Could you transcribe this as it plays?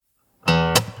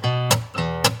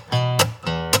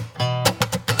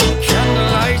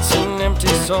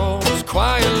souls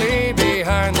quietly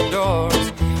behind the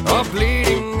doors are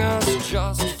bleeding us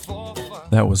just for fun.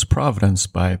 That was Providence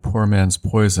by Poor Man's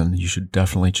Poison. You should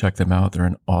definitely check them out. They're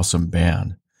an awesome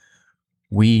band.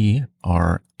 We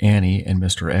are Annie and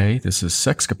Mr. A. This is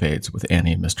Sexcapades with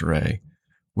Annie and Mr. A.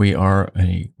 We are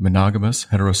a monogamous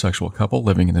heterosexual couple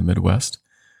living in the Midwest.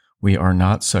 We are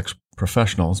not sex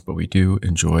professionals, but we do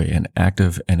enjoy an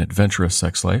active and adventurous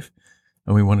sex life,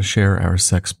 and we want to share our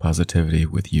sex positivity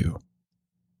with you.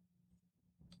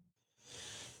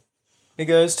 Hey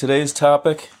guys, today's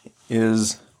topic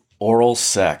is oral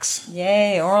sex.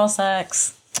 Yay, oral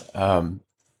sex. A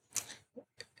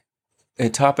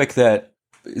topic that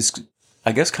is,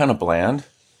 I guess, kind of bland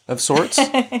of sorts.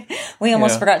 We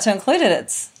almost forgot to include it.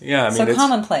 It's so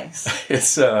commonplace.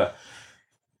 It's to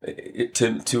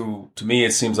me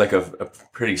it seems like a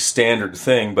pretty standard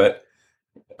thing, but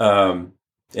Annie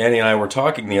and I were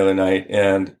talking the other night,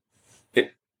 and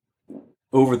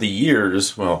over the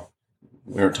years, well,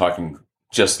 we weren't talking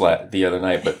just the other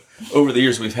night, but over the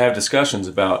years we've had discussions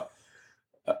about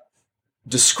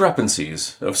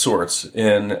discrepancies of sorts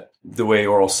in the way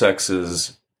oral sex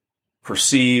is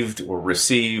perceived or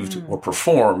received or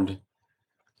performed,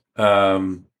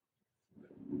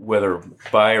 whether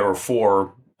by or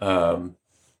for or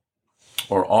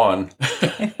on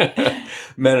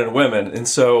men and women. And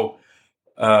so,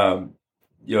 I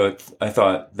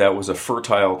thought that was a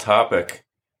fertile topic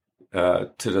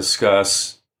to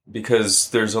discuss,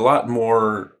 because there's a lot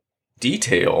more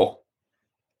detail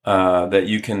that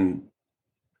you can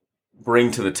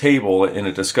bring to the table in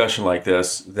a discussion like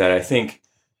this that I think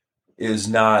is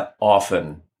not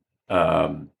often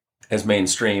as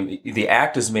mainstream. The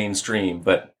act is mainstream,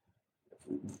 but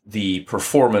the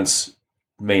performance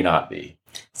may not be.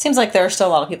 Seems like there are still a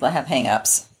lot of people that have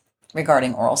hang-ups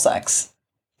regarding oral sex.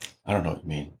 I don't know what you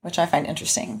mean. Which I find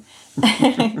interesting.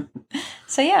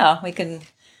 So yeah, we can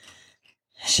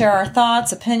share our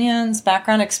thoughts, opinions,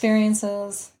 background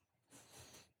experiences.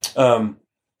 Why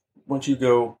don't you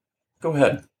go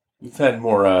ahead? You've had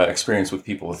more experience with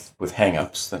people with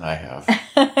hang-ups than I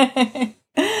have.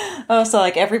 Oh, so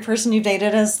like every person you've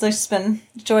dated has just been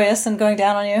joyous and going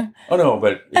down on you? Oh, no,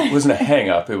 but it wasn't a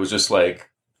hang-up. It was just like,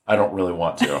 I don't really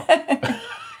want to.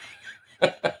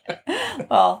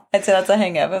 Well, I'd say that's a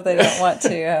hang-up if they don't want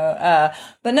to.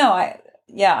 But no,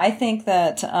 I think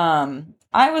that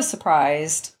I was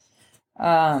surprised.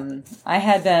 I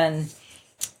had been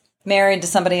married to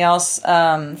somebody else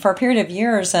for a period of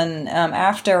years, and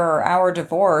after our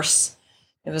divorce,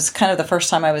 it was kind of the first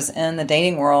time I was in the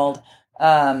dating world,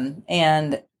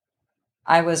 and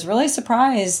I was really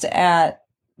surprised at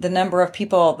the number of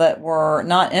people that were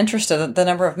not interested, the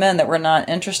number of men that were not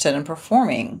interested in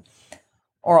performing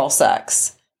oral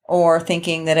sex, or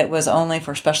thinking that it was only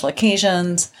for special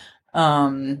occasions,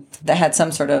 that had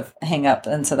some sort of hang up.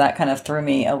 And so that kind of threw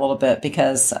me a little bit,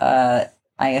 because I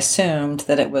assumed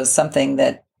that it was something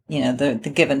that,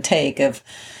 the give and take of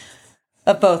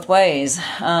both ways.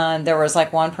 There was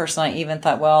like one person I even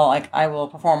thought, well, like I will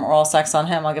perform oral sex on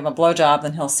him. I'll give him a blowjob,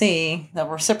 then he'll see. They'll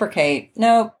reciprocate.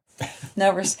 Nope.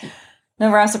 No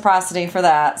reciprocity for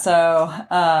that. So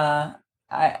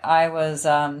I was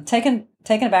taken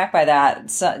aback by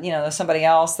that. So, there's somebody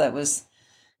else that was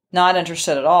not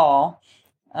interested at all.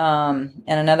 And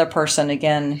another person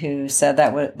again who said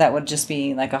that would just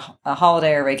be like a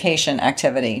holiday or vacation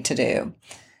activity to do.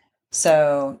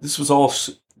 So this was all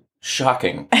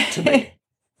shocking to me.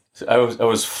 I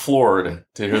was floored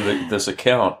to hear this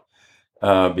account,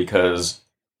 because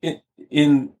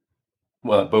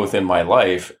both in my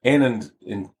life and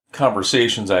in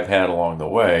conversations I've had along the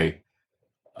way,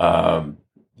 the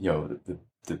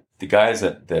guys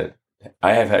that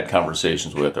I have had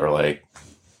conversations with are like,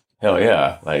 hell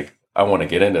yeah, like I want to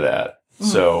get into that.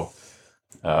 So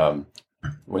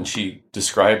when she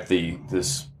described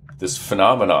this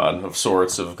phenomenon of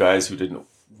sorts of guys who didn't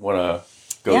want to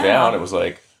go down, it was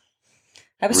like,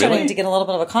 I was really? starting to get a little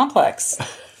bit of a complex.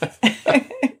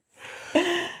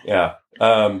 Yeah.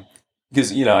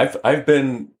 Because, I've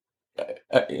been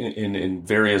in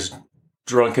various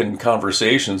drunken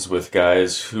conversations with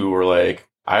guys who were like,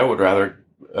 I would rather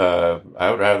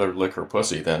lick her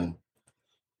pussy than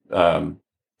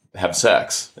have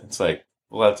sex. It's like,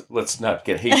 well, let's not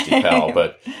get hasty, pal.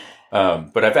 But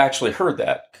I've actually heard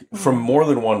that from more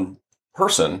than one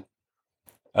person.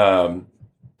 So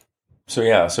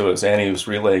as Annie was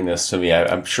relaying this to me,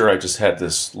 I'm sure I just had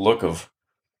this look of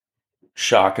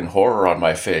shock and horror on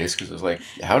my face, because it was like,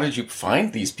 how did you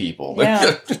find these people?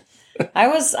 Yeah. I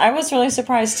was really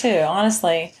surprised too,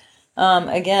 honestly.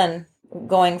 Again,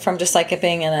 going from just like it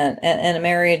being in a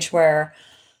marriage where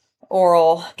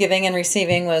oral giving and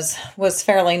receiving was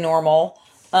fairly normal.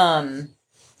 I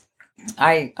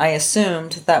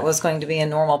assumed that was going to be a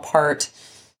normal part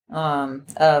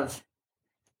of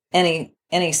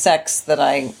any sex that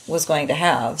I was going to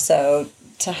have. So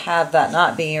to have that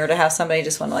not be, or to have somebody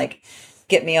just want to like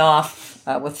get me off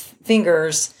with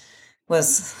fingers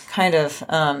was kind of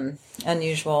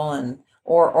unusual, and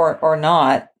or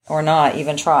not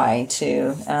even try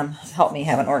to help me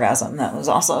have an orgasm. That was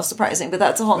also surprising, but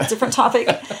that's a whole different topic.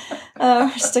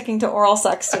 Sticking to oral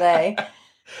sex today.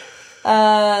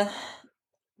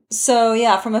 So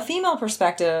yeah, from a female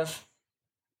perspective,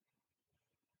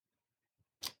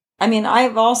 I mean,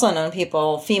 I've also known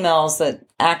females that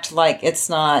act like it's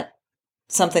not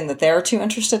something that they're too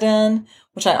interested in,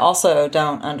 which I also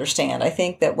don't understand. I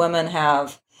think that women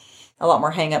have a lot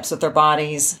more hangups with their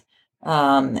bodies,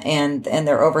 and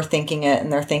they're overthinking it,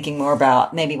 and they're thinking more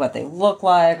about maybe what they look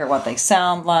like or what they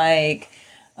sound like,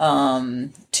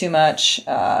 too much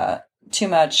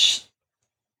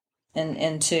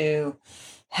into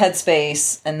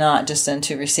headspace and not just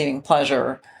into receiving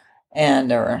pleasure,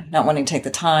 and or not wanting to take the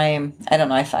time. I don't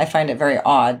know. I find it very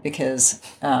odd because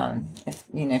if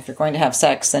you're going to have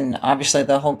sex, then obviously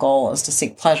the whole goal is to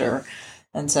seek pleasure,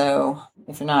 and so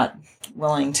if you're not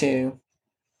willing to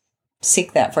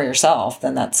seek that for yourself,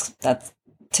 then that's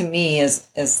to me is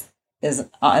an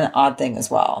odd thing as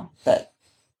well. But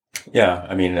yeah,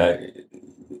 I mean,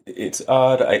 it's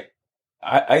odd.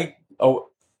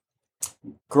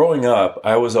 Growing up,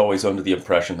 I was always under the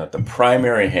impression that the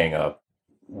primary hang-up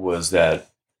was that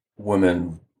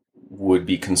women would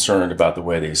be concerned about the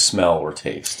way they smell or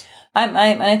taste.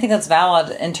 I think that's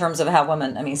valid in terms of how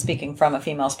women, I mean, speaking from a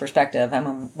female's perspective, I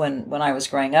mean, when I was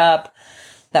growing up,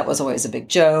 that was always a big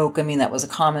joke. I mean, that was a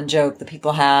common joke that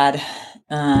people had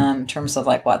in terms of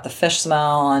like what the fish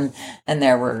smell, and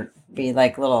there were be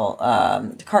like little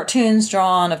cartoons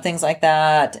drawn of things like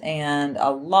that, and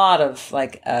a lot of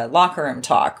like locker room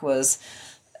talk was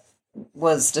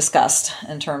discussed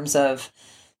in terms of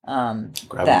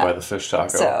Grab them by the fish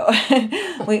taco. So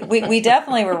we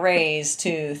definitely were raised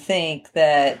to think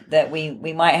that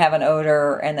we might have an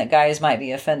odor and that guys might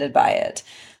be offended by it.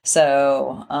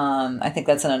 So I think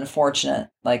that's an unfortunate,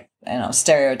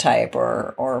 stereotype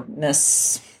or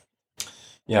miss.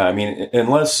 Yeah, I mean,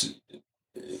 unless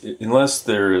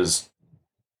there is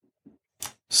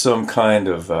some kind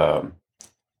of I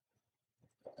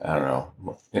don't know,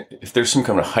 if there's some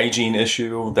kind of hygiene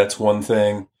issue, that's one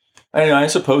thing. I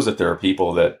suppose that there are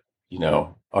people that,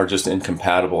 are just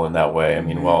incompatible in that way. I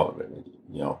mean,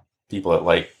 people that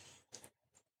like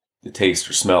the taste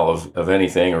or smell of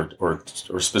anything or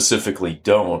specifically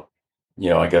don't,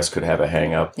 I guess could have a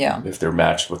hang up if they're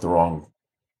matched with the wrong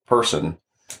person,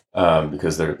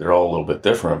 because they're all a little bit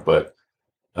different. But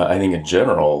I think in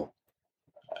general,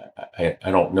 I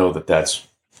don't know that that's...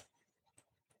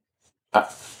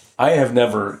 I have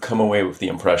never come away with the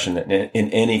impression that in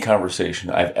any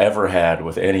conversation I've ever had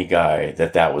with any guy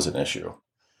that was an issue.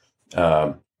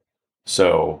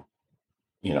 So,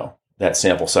 that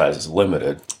sample size is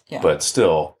limited, but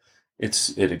still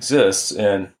it exists.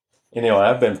 And,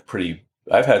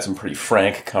 I've had some pretty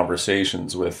frank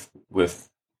conversations with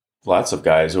lots of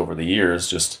guys over the years,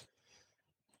 just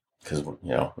because, when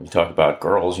you talk about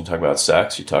girls, you talk about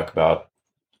sex, you talk about,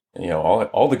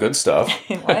 all the good stuff.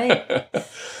 Right.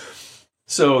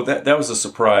 So that was a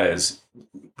surprise.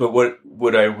 But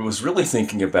what I was really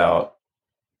thinking about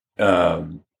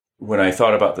when I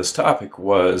thought about this topic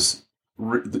was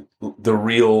the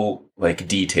real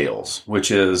details,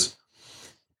 which is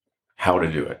how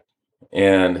to do it.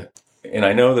 And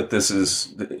I know that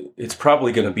it's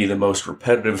probably going to be the most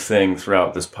repetitive thing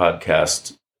throughout this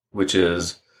podcast, which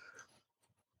is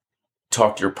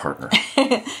talk to your partner.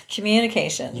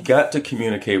 Communication. You got to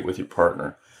communicate with your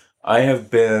partner. I have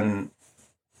been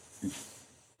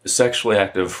sexually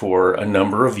active for a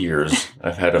number of years.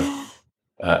 I've had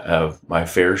my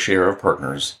fair share of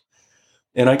partners.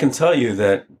 And I can tell you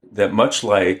that much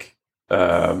like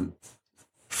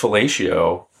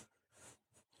fellatio,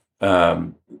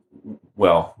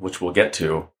 which we'll get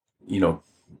to,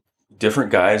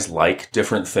 different guys like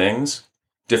different things.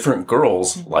 Different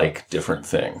girls like different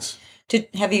things.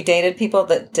 Have you dated people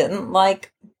that didn't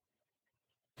like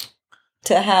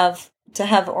to have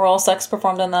oral sex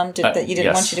performed on them? That you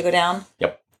didn't want you to go down?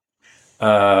 Yep.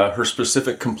 Her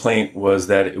specific complaint was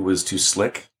that it was too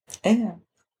slick. Yeah.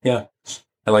 Yeah.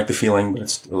 I like the feeling, but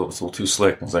it's a little too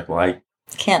slick. I was like, well, I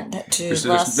can't do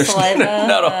less saliva.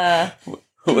 No.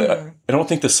 I don't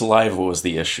think the saliva was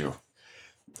the issue.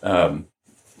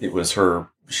 It was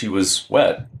she was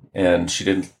wet, and she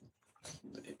didn't.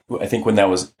 I think when that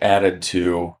was added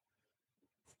to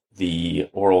the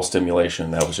oral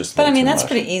stimulation. That was just. But I mean, too that's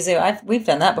much. pretty easy. We've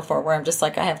done that before, where I'm just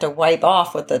like, I have to wipe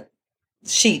off with the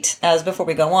sheet as before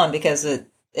we go on, because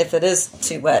if it is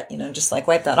too wet, just like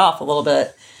wipe that off a little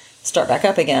bit, start back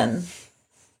up again.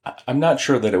 I'm not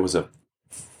sure that it was a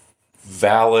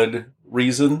valid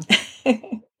reason,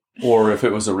 or if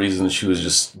it was a reason she was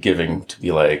just giving to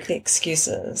be like The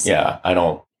excuses. yeah,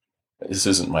 this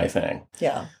isn't my thing.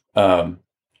 Yeah.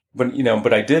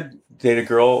 But I did date a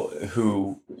girl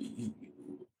who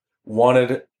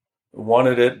wanted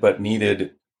it, but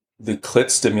needed the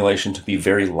clit stimulation to be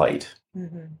very light,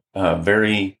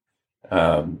 very,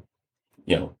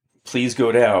 please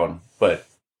go down, but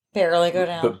Barely go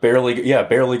down. but barely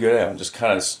go down. Just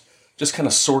kind of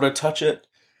sort of touch it.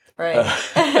 Right.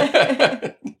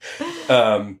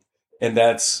 And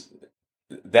that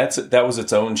was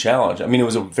its own challenge. I mean,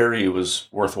 it was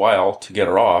worthwhile to get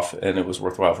her off, and it was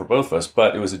worthwhile for both of us,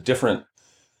 but it was a different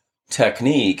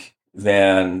technique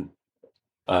than,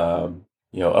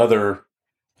 other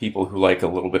people who like a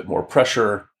little bit more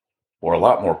pressure or a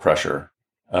lot more pressure,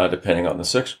 depending on the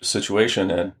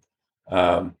situation.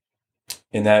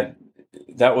 And that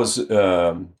was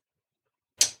kind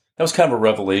of a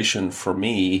revelation for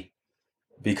me,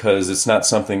 because it's not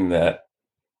something that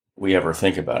we ever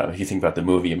think about. I mean, if you think about the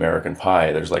movie American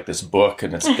Pie, there's like this book,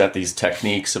 and it's got these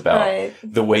techniques about Right.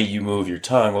 the way you move your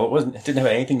tongue. Well, it didn't have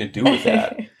anything to do with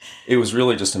that. It was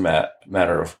really just a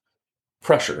matter of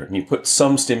pressure, and you put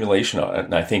some stimulation on it.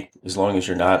 And I think as long as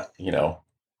you're not,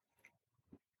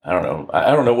 I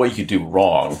don't know what you could do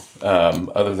wrong,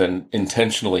 other than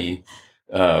intentionally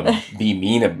be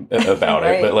mean about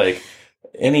Right. it. But like,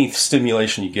 any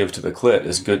stimulation you give to the clit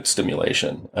is good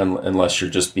stimulation, unless you're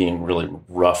just being really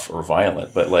rough or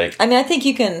violent. But like, I mean, I think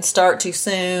you can start too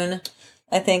soon.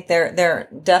 I think they're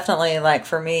definitely, like,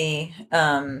 for me,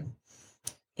 I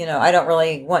don't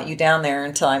really want you down there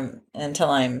until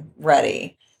I'm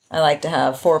ready. I like to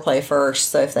have foreplay first.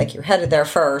 So if like you're headed there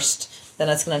first, then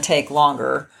it's going to take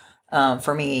longer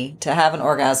for me to have an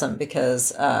orgasm,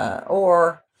 because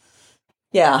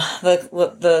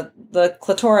the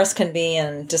clitoris can be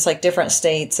in just like different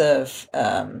states of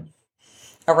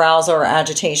arousal or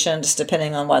agitation, just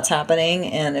depending on what's happening.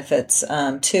 And if it's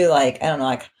too, like, I don't know,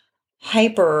 like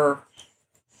hyper,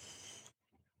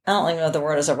 I don't even know if the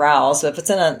word is aroused, but if it's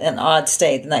in an odd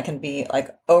state, then that can be like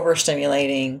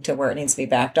overstimulating to where it needs to be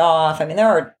backed off. I mean,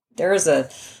 there is a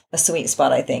sweet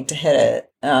spot, I think, to hit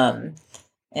it. And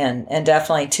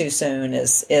definitely too soon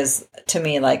is to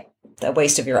me like a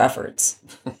waste of your efforts.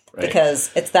 right. Because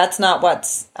that's not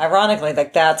what's, ironically,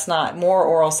 like, that's not, more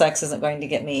oral sex isn't going to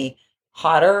get me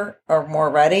hotter or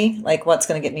more ready. Like, what's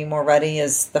going to get me more ready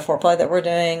is the foreplay that we're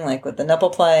doing, like with the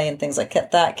nipple play and things like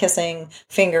that, kissing,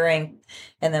 fingering.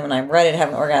 And then when I'm ready to have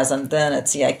an orgasm, then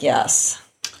it's like, yes.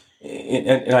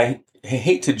 And I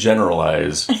hate to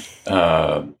generalize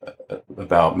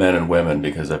about men and women,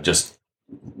 because I've just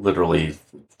literally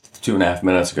 2.5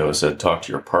 minutes ago said, talk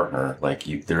to your partner. Like,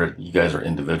 you guys are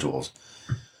individuals.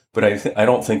 But I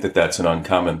don't think that that's an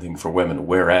uncommon thing for women.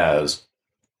 Whereas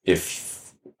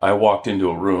if I walked into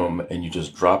a room and you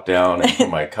just dropped down and put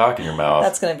my cock in your mouth,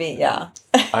 That's going to be, yeah.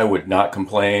 I would not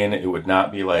complain. It would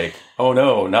not be like, oh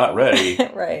no, not ready.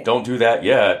 Right. Don't do that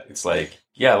yet. It's like,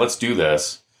 yeah, let's do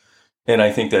this. And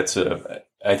I think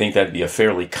that'd be a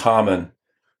fairly common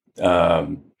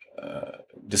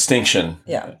distinction,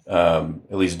 Yeah.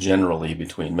 at least generally,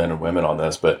 between men and women on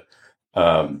this. But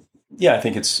I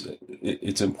think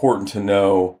it's important to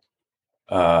know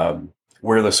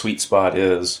where the sweet spot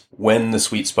is, when the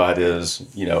sweet spot is.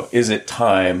 Is it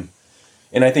time?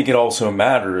 And I think it also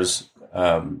matters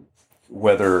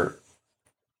whether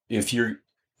if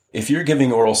you're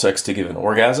giving oral sex to give an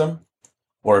orgasm,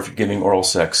 or if you're giving oral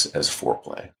sex as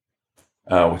foreplay,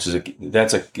 which is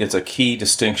it's a key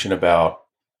distinction about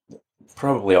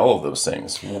probably all of those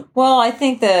things. Well, I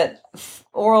think that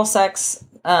oral sex,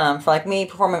 for like me,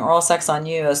 performing oral sex on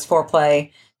you as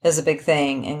foreplay is a big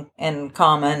thing and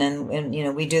common,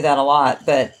 and we do that a lot.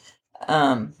 But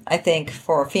I think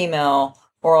for a female,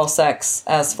 oral sex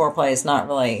as foreplay is not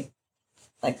really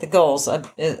like the goals,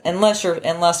 unless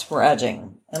we're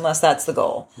edging, unless that's the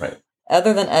goal. Right.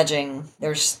 Other than edging,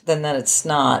 then it's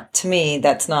not, to me,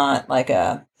 that's not like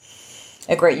a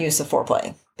great use of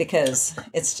foreplay, because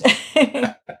it's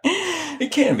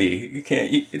It can be.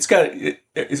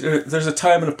 There's a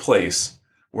time and a place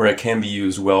where it can be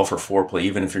used well for foreplay,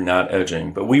 even if you're not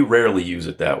edging. But we rarely use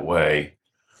it that way,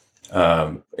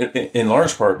 in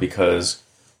large part because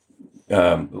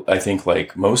I think,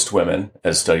 like most women,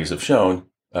 as studies have shown,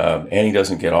 Annie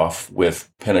doesn't get off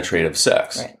with penetrative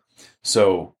sex. Right.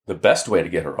 So the best way to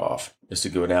get her off is to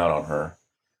go down on her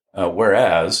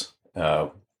Whereas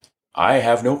I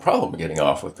have no problem getting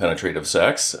off with penetrative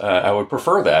sex. I would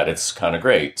prefer that. It's kind of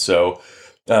great. So,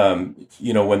 when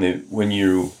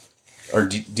you are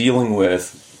dealing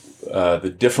with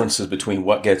the differences between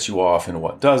what gets you off and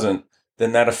what doesn't,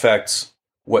 then that affects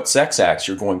what sex acts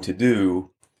you're going to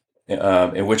do,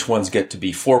 and which ones get to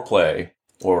be foreplay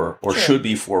or Sure. should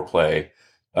be foreplay,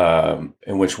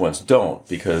 and which ones don't.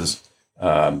 Because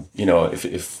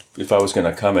if I was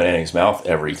going to come in Annie's mouth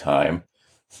every time,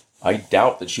 I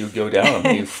doubt that she would go down on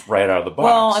me right out of the box.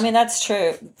 Well, I mean, that's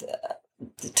true.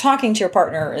 Talking to your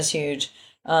partner is huge,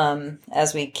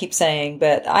 as we keep saying,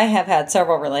 but I have had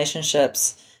several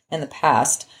relationships in the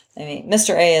past. I mean,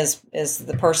 Mr. A is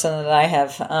the person that I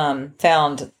have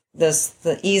found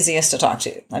the easiest to talk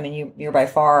to. I mean, you're by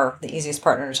far the easiest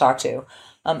partner to talk to.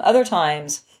 Other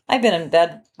times, I've been in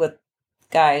bed with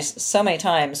guys so many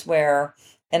times where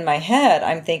in my head,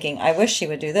 I'm thinking, I wish she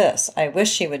would do this. I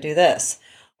wish she would do this.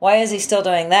 Why is he still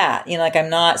doing that? Like I'm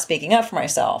not speaking up for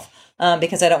myself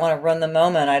because I don't want to ruin the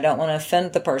moment. I don't want to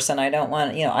offend the person. I don't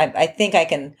want, I think I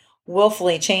can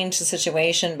willfully change the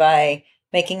situation by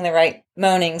making the right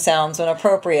moaning sounds when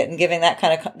appropriate and giving that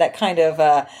kind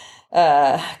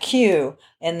of cue.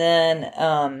 And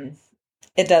then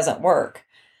it doesn't work.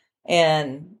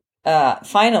 And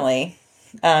finally,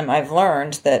 I've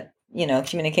learned that,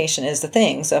 communication is the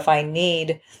thing. So if I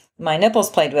need my nipples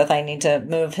played with, I need to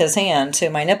move his hand to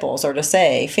my nipples or to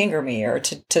say, finger me, or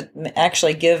to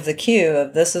actually give the cue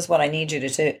of this is what I need you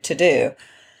to do.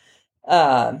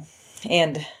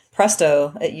 And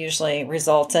presto, it usually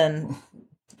results in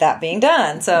that being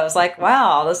done. So I was like,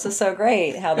 wow, this is so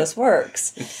great how this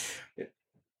works.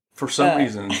 For some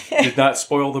reason, did not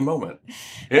spoil the moment.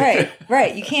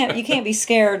 Right. You can't be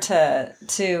scared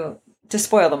to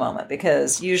spoil the moment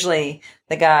because usually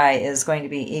the guy is going to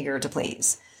be eager to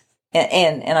please.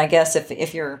 And I guess if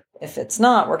it's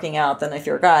not working out, then if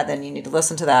you're a guy, then you need to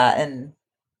listen to that and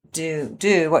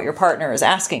do what your partner is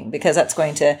asking, because that's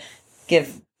going to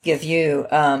give you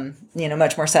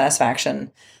much more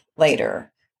satisfaction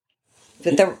later.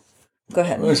 But go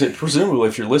ahead. I say, presumably,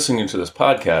 if you're listening to this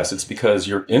podcast, it's because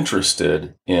you're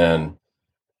interested in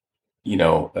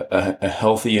a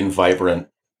healthy and vibrant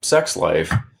sex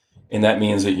life, and that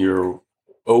means that you're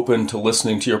open to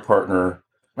listening to your partner.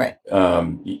 Right.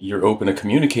 You're open to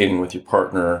communicating with your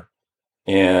partner,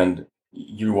 and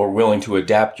you are willing to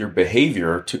adapt your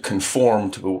behavior to conform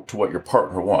to what your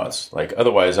partner wants. Like,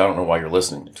 otherwise, I don't know why you're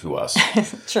listening to us.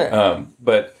 Sure.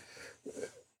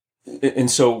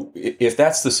 And so if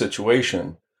that's the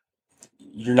situation,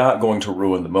 you're not going to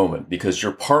ruin the moment because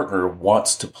your partner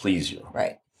wants to please you.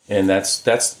 Right. And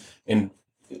and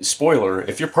spoiler,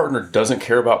 if your partner doesn't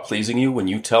care about pleasing you when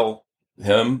you tell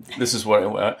him this is what I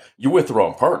want, you're with the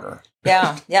wrong partner.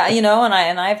 Yeah.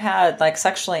 And I've had like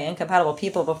sexually incompatible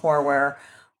people before where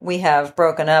we have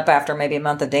broken up after maybe a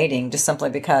month of dating just simply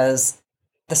because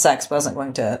the sex was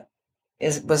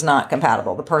not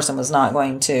compatible. The person was not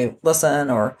going to listen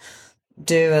or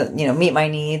meet my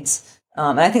needs.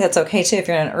 And I think that's okay too if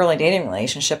you're in an early dating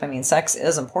relationship. I mean, sex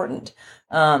is important.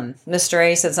 Mr.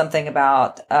 A said something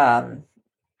about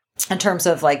in terms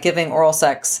of like giving oral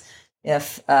sex.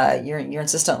 If you're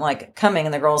insistent like coming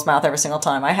in the girl's mouth every single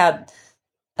time. I had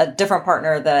a different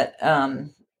partner that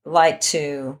liked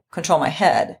to control my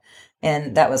head,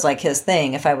 and that was like his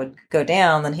thing. If I would go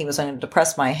down, then he was going to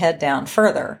press my head down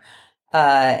further.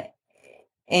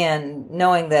 And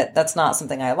knowing that that's not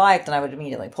something I liked, and I would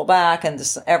immediately pull back, and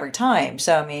just every time.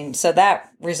 So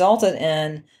that resulted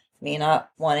in me not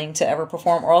wanting to ever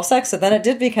perform oral sex. So then it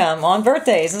did become on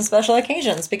birthdays and special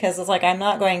occasions, because it's like, I'm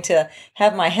not going to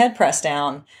have my head pressed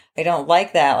down. I don't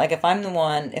like that. Like if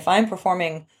I'm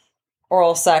performing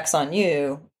oral sex on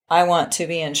you, I want to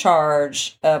be in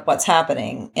charge of what's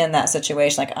happening in that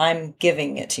situation. Like I'm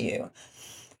giving it to you.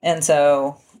 And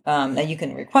so now you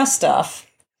can request stuff,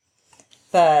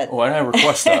 but I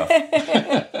request stuff.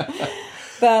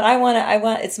 But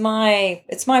it's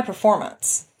my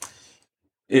performance.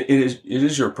 It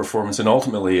is your performance, and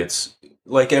ultimately it's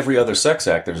like every other sex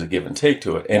act, there's a give and take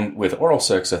to it. And with oral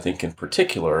sex, I think in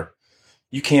particular,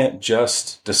 you can't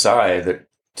just decide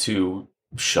to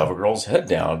shove a girl's head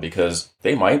down because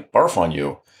they might barf on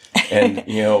you. And,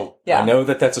 yeah. I know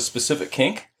that that's a specific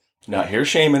kink. Not here to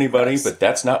shame anybody, but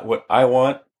that's not what I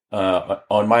want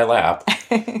on my lap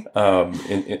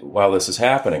while this is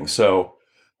happening. So,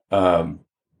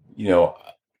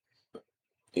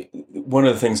 one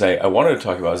of the things I wanted to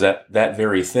talk about is that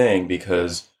very thing,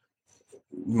 because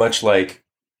much like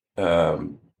the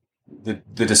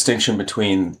distinction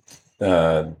between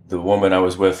the woman I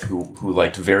was with who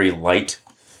liked very light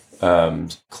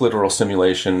clitoral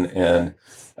stimulation and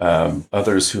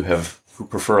others who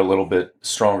prefer a little bit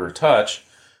stronger touch,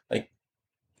 like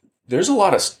there's a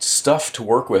lot of stuff to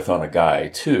work with on a guy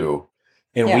too,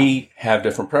 and we have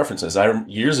different preferences.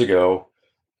 Years ago,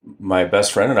 my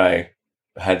best friend and I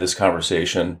had this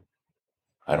conversation.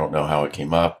 I don't know how it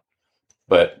came up,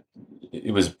 but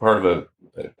it was part of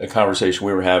a conversation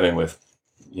we were having with,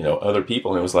 other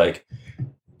people. And it was like,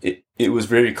 it was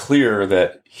very clear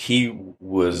that he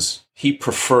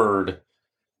preferred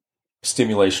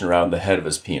stimulation around the head of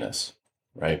his penis.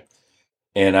 Right.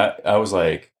 And I was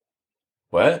like,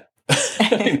 what?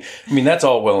 I mean, that's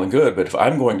all well and good, but if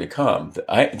I'm going to come,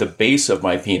 the base of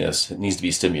my penis needs to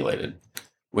be stimulated,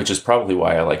 which is probably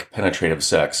why I like penetrative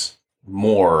sex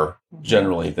more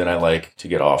generally than I like to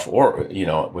get off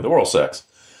with oral sex.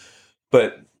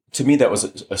 But to me, that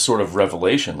was a sort of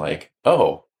revelation. Like,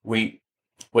 oh, we're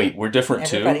different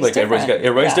too. Like different.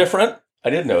 Everybody's different. I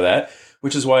didn't know that.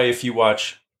 Which is why if you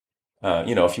watch, porn,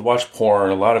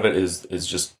 a lot of it is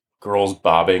just girls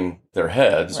bobbing their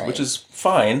heads, right, which is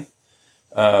fine.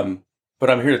 But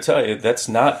I'm here to tell you that's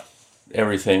not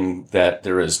everything that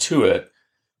there is to it.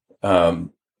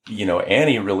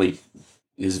 Annie really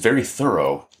is very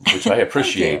thorough, which I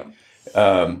appreciate.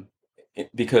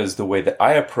 Because the way that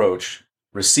I approach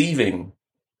receiving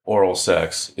oral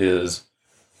sex is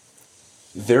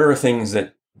there are things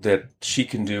that she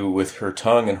can do with her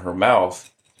tongue and her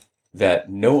mouth that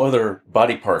no other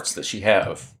body parts that she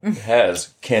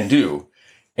has can do.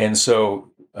 And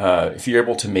so if you're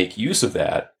able to make use of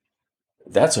that,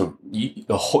 it's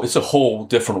a whole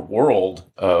different world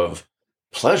of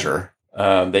pleasure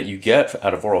that you get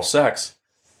out of oral sex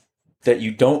that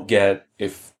you don't get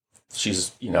if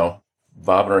she's,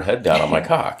 bobbing her head down on my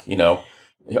cock.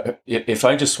 If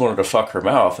I just wanted to fuck her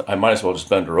mouth, I might as well just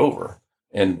bend her over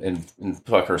and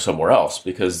fuck her somewhere else,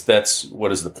 because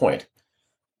what is the point?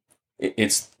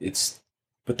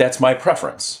 But that's my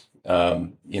preference.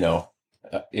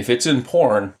 If it's in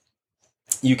porn,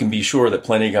 you can be sure that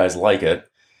plenty of guys like it,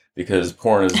 because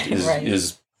porn is right,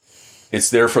 it's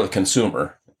there for the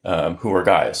consumer, who are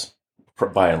guys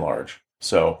by and large.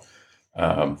 So,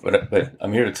 but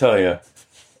I'm here to tell you,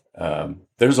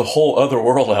 there's a whole other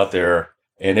world out there,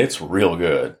 and it's real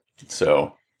good.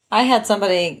 So I had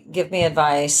somebody give me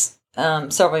advice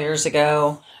several years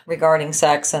ago regarding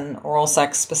sex and oral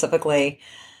sex specifically,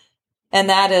 and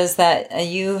that is that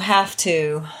you have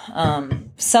to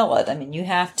sell it. I mean, you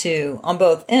have to, on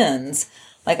both ends.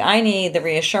 Like, I need the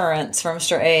reassurance from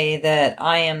Mr. A that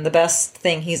I am the best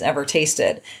thing he's ever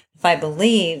tasted. If I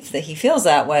believe that he feels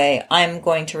that way, I'm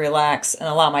going to relax and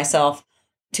allow myself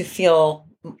to feel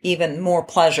even more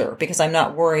pleasure, because I'm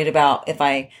not worried about if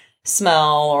I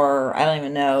smell or I don't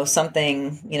even know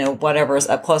something, whatever is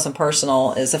up close and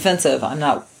personal is offensive. I'm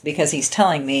not, because he's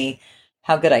telling me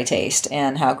how good I taste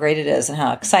and how great it is and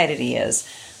how excited he is.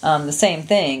 The same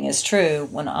thing is true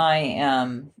when I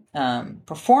am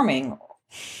performing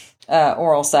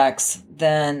oral sex.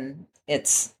 Then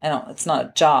it's not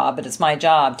a job, but it's my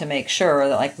job to make sure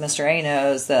that, like, Mr. A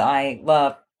knows that I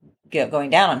love going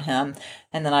down on him,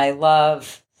 and then I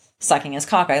love sucking his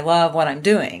cock. I love what I'm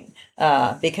doing,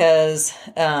 because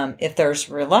if there's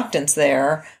reluctance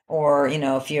there, or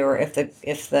if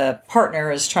the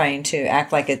partner is trying to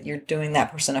act like you're doing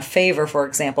that person a favor, for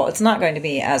example, it's not going to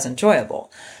be as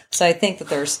enjoyable. So I think that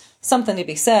there's something to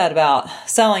be said about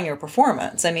selling your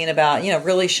performance. I mean, about,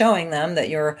 really showing them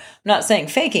that I'm not saying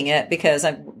faking it, because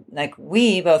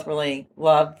we both really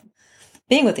love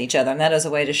being with each other, and that is a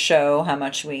way to show how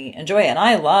much we enjoy it. And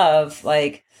I love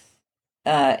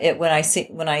it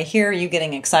when I hear you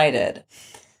getting excited.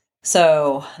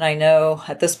 So, and I know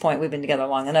at this point we've been together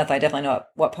long enough, I definitely know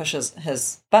what pushes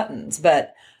his buttons.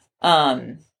 But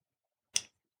when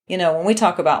we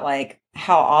talk about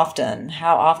how often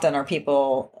are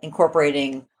people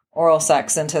incorporating oral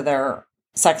sex into their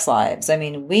sex lives? I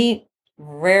mean, we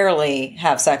rarely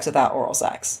have sex without oral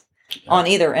sex on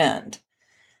either end.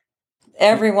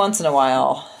 Every once in a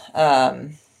while,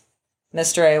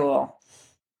 Mr. A will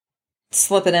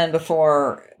slip it in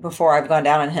before I've gone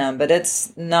down on him, but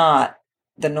it's not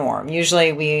the norm.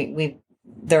 Usually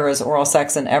there is oral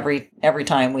sex in every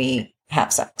time we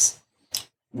have sex.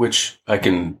 Which I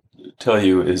can tell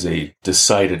you is a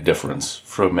decided difference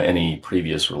from any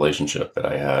previous relationship that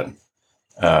I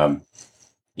had.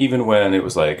 Even when it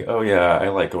was like, oh yeah, I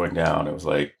like going down, it was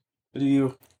like, do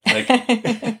you? Like,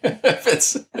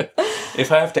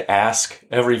 if I have to ask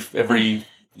every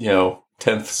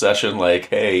 10th session, like,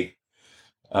 hey,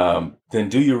 then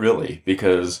do you really?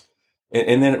 Because,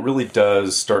 and then it really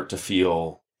does start to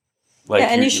feel Like, yeah,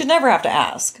 and you should never have to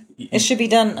ask. It should be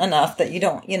done enough that you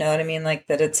don't, you know what I mean? Like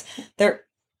that it's there.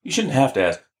 You shouldn't have to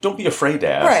ask. Don't be afraid to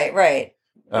ask. Right.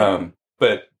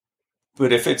 But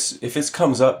if it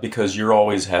comes up because you're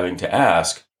always having to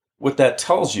ask, what that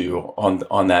tells you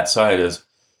on that side is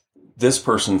this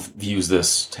person views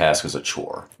this task as a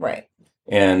chore. Right.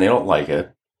 And they don't like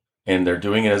it. And they're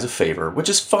doing it as a favor, which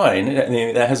is fine. I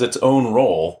mean, that has its own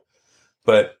role.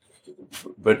 But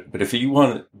if you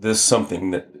want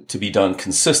something that to be done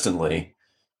consistently,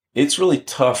 it's really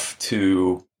tough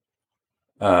to,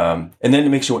 and then it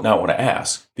makes you not want to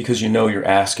ask because you know you're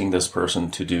asking this person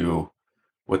to do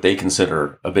what they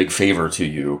consider a big favor to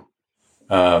you.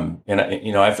 And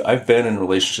I've been in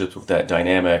relationships with that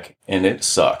dynamic, and it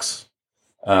sucks.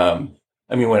 I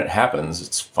mean, when it happens,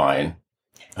 it's fine,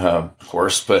 of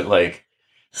course, but like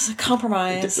it's a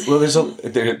compromise. Well, there's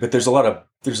a lot of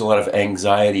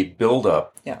anxiety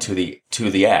buildup to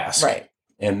the ask, right?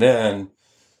 And then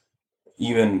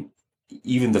even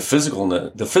the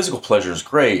physical pleasure is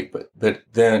great, but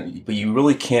you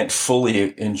really can't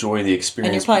fully enjoy the experience.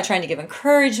 And you're probably trying to give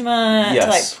encouragement to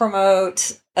like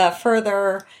promote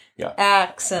further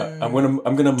acts. And I'm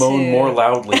gonna moan more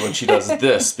loudly when she does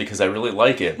this because I really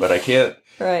like it, but I can't.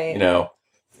 Right. You know,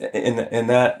 and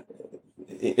that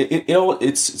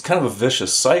it's kind of a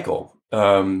vicious cycle.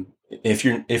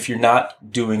 If you're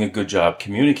not doing a good job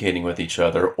communicating with each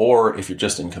other, or if you're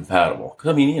just incompatible.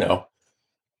 Because I mean,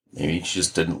 maybe you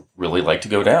just didn't really like to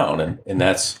go down, and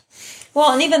that's...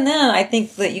 Well, and even then, I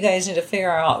think that you guys need to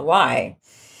figure out why.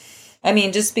 I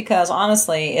mean, just because,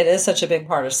 honestly, it is such a big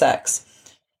part of sex.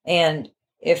 And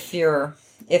if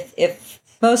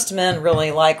most men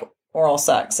really like oral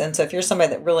sex, and so if you're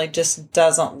somebody that really just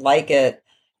doesn't like it,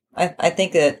 I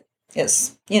think that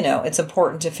it's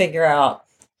important to figure out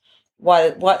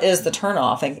what is the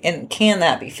turnoff, and can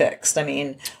that be fixed? I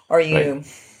mean, are you...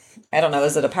 Right. I don't know.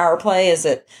 Is it a power play?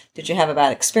 Did you have a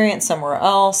bad experience somewhere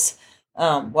else?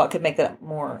 What could make that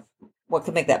more? What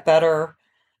could make that better?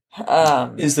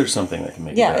 Is there something that can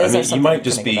make it better? I mean, you might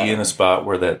just be in a spot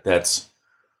where that's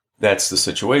the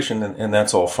situation, and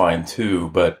that's all fine too.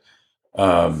 But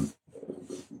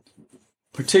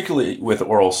particularly with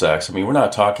oral sex, I mean, we're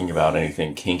not talking about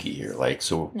anything kinky here. Like,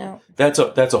 so no. That's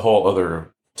a whole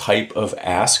other type of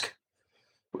ask.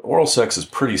 Oral sex is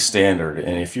pretty standard,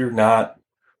 and if you're not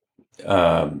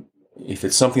if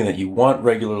it's something that you want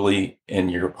regularly and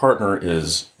your partner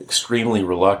is extremely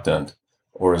reluctant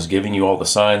or is giving you all the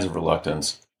signs of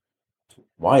reluctance,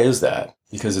 why is that?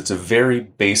 Because it's a very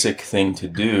basic thing to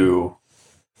do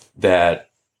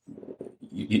that,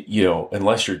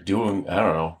 unless you're doing, I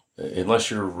don't know,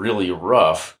 unless you're really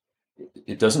rough,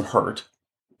 it doesn't hurt,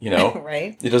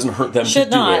 Right. It doesn't hurt them should to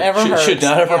do not it. Ever hurt. Should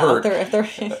not ever hurt.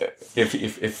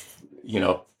 If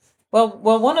Well,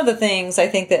 one of the things I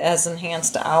think that has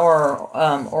enhanced our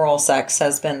oral sex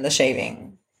has been the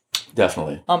shaving.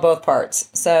 Definitely. On both parts.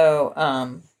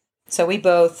 So we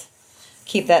both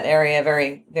keep that area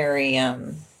very, very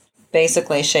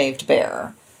basically shaved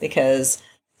bare because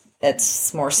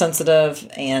it's more sensitive,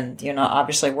 and you're not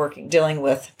obviously dealing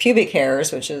with pubic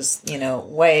hairs, which is,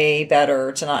 way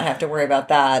better to not have to worry about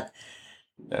that.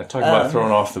 Yeah, talk about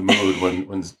throwing off the mood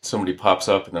when somebody pops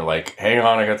up and they're like, hang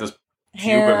on, I got this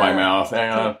pube in my mouth.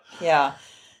 Hang on. Yeah.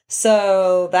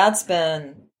 So that's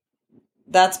been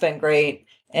great.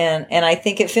 And I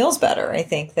think it feels better. I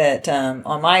think that,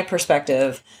 on my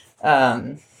perspective,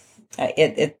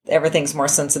 everything's more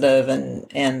sensitive,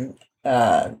 and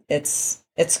it's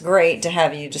great to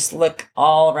have you just lick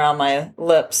all around my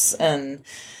lips, and,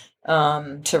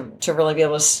 to really be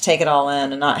able to take it all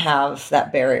in and not have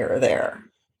that barrier there.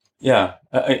 Yeah.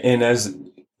 And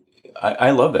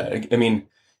I love that. I mean,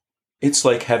 it's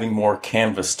like having more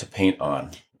canvas to paint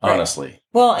on, honestly. Right.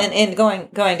 Well, and going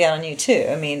down on you too.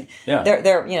 I mean,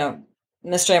 they're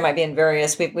Miss J might be in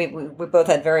various. We both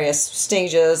had various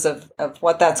stages of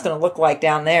what that's going to look like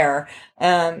down there.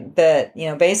 But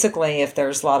basically, if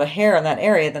there's a lot of hair in that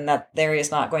area, then that area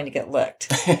is not going to get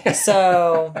licked.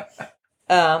 So,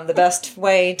 the best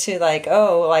way to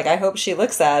I hope she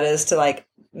licks that is to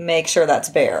make sure that's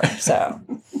bare. So.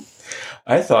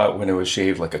 I thought when it was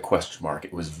shaved like a question mark,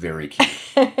 it was very cute.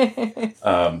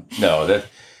 But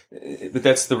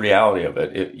that's the reality of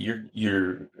it.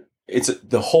 It's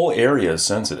the whole area is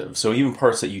sensitive. So even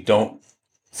parts that you don't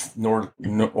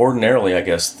ordinarily, I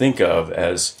guess, think of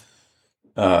as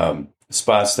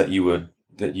spots that you would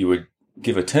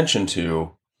give attention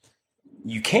to,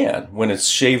 you can. When it's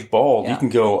shaved bald, you can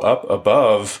go up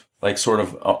above, like sort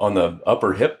of on the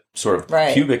upper hip, sort of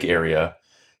pubic area.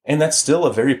 And that's still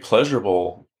a very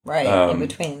pleasurable in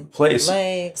between place.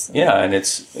 Legs. Yeah,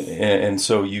 and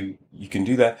so you can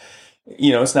do that.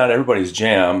 it's not everybody's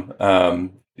jam.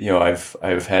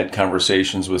 I've had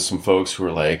conversations with some folks who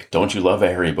are like, "Don't you love a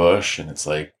hairy bush?" And it's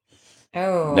like,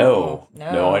 Oh,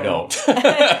 no, I don't.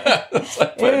 It's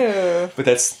like, Ew. but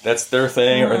that's their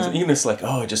thing. Or Uh-huh. even it's like,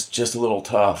 oh, just a little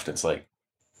tuft. It's like,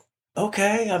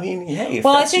 okay, I mean, hey, if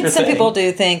Well, I that's think your some thing. people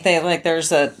do think they have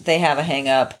a hang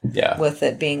up Yeah. with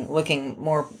it looking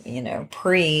more,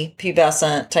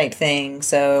 pre-pubescent type thing.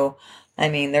 So, I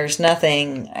mean, there's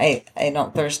nothing,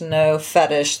 there's no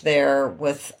fetish there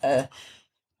with,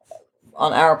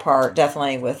 on our part,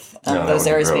 definitely with No, that those would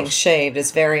be areas being gross. shaved.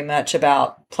 It's very much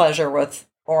about pleasure with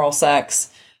oral sex,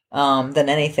 than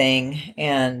anything.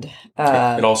 And,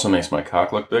 It also makes my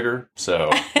cock look bigger. So,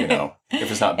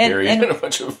 if it's not And- buried and- in a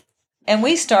bunch of. And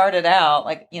we started out,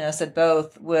 said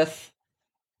both with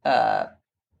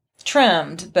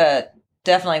trimmed, but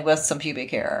definitely with some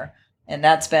pubic hair. And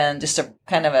that's been just a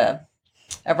kind of a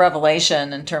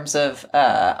revelation in terms of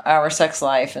our sex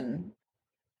life and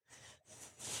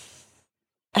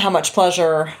how much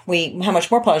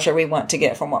more pleasure we want to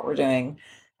get from what we're doing.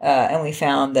 And we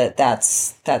found that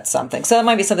that's something. So that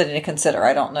might be something to consider.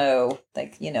 I don't know,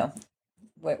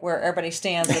 where everybody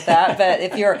stands with that. But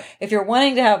if you're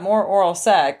wanting to have more oral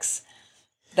sex,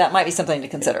 that might be something to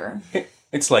consider.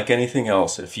 It's like anything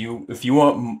else. If you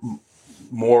want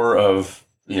more of,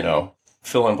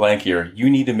 fill in blank here, you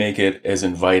need to make it as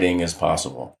inviting as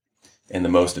possible. And the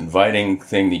most inviting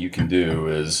thing that you can do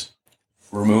is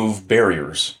remove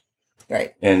barriers.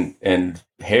 Right. And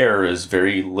hair is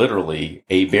very literally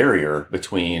a barrier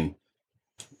between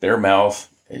their mouth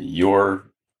and your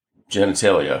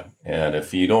genitalia. And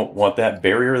if you don't want that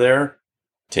barrier there,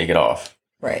 take it off.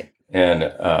 Right.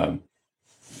 And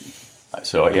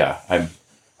so yeah,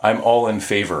 I'm all in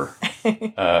favor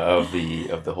of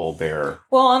the whole bear.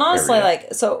 Well, and honestly,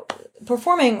 area. so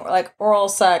performing oral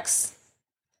sex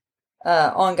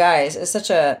on guys is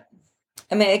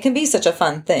it can be such a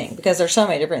fun thing because there's so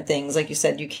many different things, like you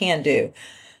said, you can do.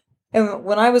 And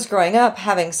when I was growing up,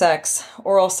 having sex,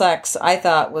 oral sex, I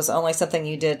thought was only something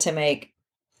you did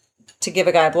to give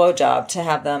a guy a blowjob, to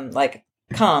have them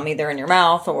come either in your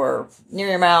mouth or near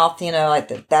your mouth,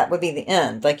 that would be the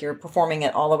end. Like you're performing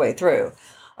it all the way through.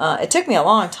 It took me a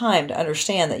long time to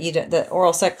understand that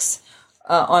oral sex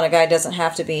on a guy doesn't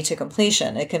have to be to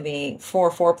completion. It can be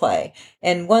for foreplay.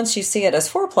 And once you see it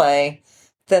as foreplay,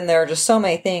 then there are just so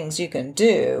many things you can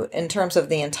do in terms of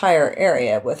the entire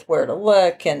area with where to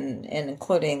look and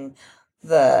including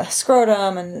the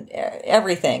scrotum and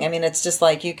everything. I mean, it's just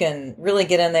like you can really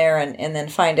get in there and then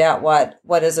find out what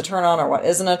is a turn on or what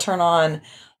isn't a turn on.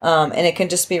 And it can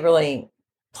just be really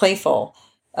playful.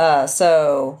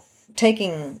 So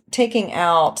taking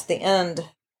out the end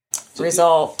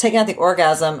result, taking out the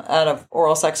orgasm out of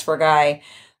oral sex for a guy,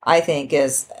 I think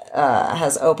has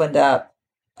opened up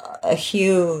a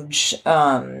huge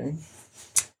area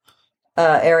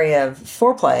of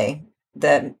foreplay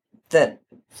that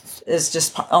is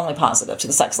just only positive to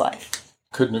the sex life.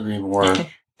 Couldn't agree more.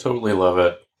 Totally love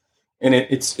it. And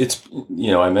it's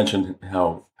I mentioned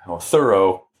how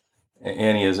thorough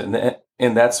Annie is, and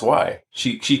that's why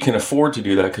she can afford to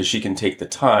do that, because she can take the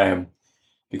time,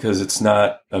 because it's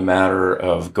not a matter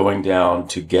of going down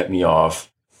to get me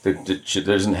off. There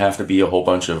doesn't have to be a whole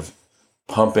bunch of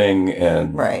pumping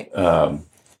and Right. That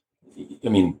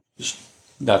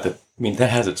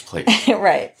has its place,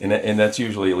 Right. and that's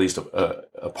usually at least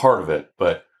a part of it.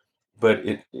 But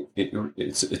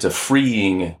it's a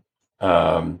freeing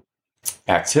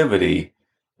activity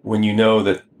when you know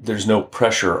that there's no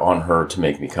pressure on her to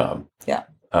make me come. Yeah.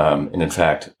 And in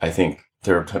fact, I think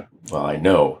I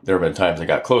know there have been times I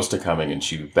got close to coming and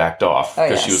she backed off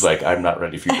because she was like, "I'm not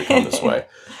ready for you to come this way."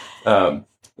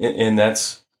 And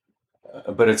that's,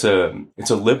 but it's a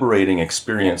liberating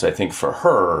experience, I think, for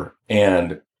her.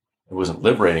 And it wasn't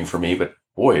liberating for me, but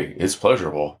boy, it's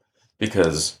pleasurable,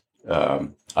 because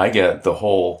I get the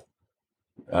whole,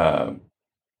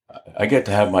 I get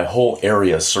to have my whole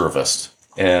area serviced,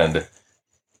 and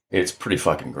it's pretty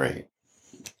fucking great.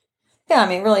 Yeah,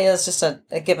 it really is just a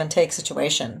give and take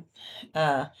situation.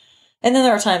 And then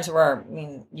there are times where,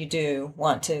 you do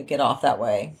want to get off that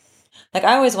way. Like,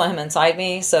 I always want him inside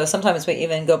me, so sometimes we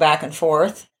even go back and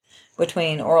forth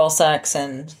between oral sex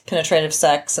and penetrative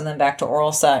sex, and then back to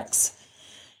oral sex.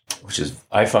 Which is,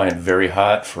 I find, very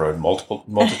hot for a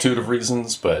multitude of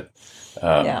reasons, but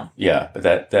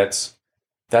but that's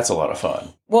a lot of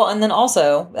fun. Well, and then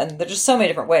also, and there's just so many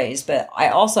different ways, but I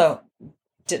also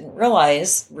didn't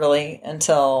realize really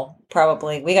until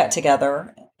probably we got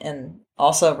together and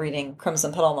also reading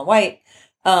Crimson Petal and the White,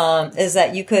 is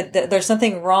that there's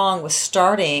something wrong with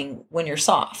starting when you're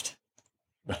soft.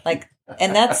 Like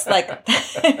And that's like,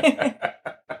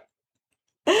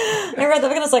 I read the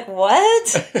book and I was like,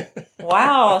 what?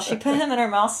 Wow, she put him in her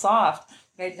mouth soft.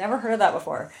 I'd never heard of that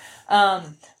before.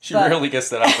 She rarely gets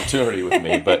that opportunity with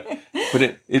me, but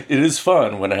it is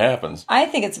fun when it happens. I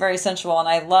think it's very sensual, and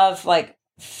I love like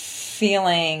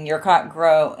feeling your cock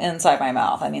grow inside my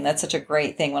mouth. I mean, that's such a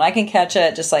great thing. When I can catch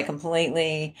it just like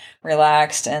completely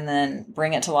relaxed and then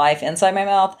bring it to life inside my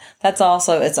mouth, that's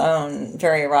also its own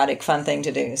very erotic, fun thing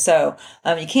to do. So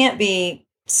you can't be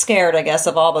scared, I guess,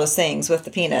 of all those things with the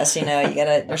penis. You know,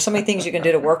 there's so many things you can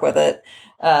do to work with it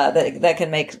that can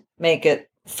make it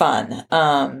fun.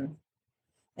 And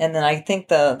then I think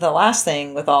the last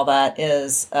thing with all that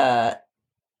is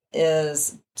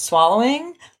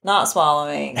swallowing, not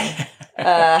swallowing.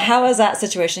 How is that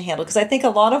situation handled? Because I think a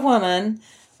lot of women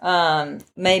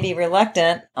may be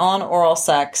reluctant on oral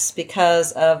sex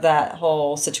because of that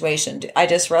whole situation. I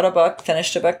just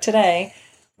finished a book today,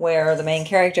 where the main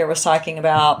character was talking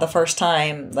about the first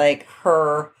time, like,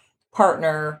 her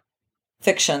partner,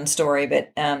 fiction story,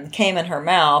 but came in her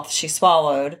mouth, she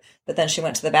swallowed, but then she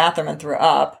went to the bathroom and threw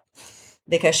up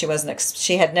because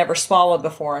she had never swallowed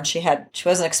before, and she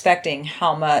wasn't expecting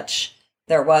how much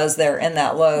there was there in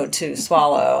that load to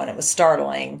swallow, and it was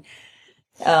startling.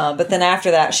 But then after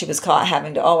that, she was caught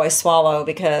having to always swallow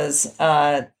because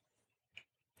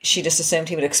she just assumed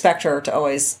he would expect her to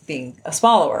always be a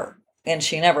swallower. And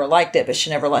she never liked it, but she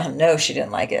never let him know she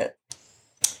didn't like it.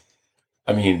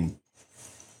 I mean,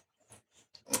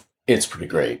 it's pretty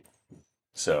great.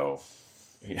 So,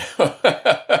 you know,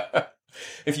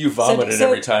 if you vomited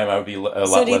every time, I would be a lot less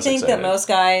excited. So do you think that most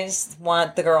guys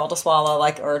want the girl to swallow,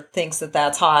 like, or thinks that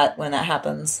that's hot when that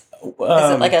happens? Is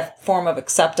it like a form of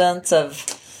acceptance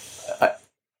of...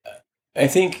 I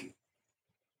think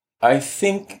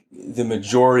the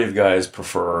majority of guys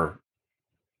prefer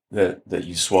that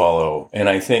you swallow, and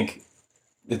I think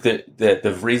that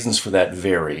the reasons for that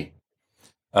vary,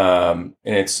 and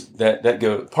it's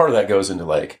part of that goes into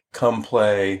like cum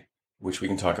play, which we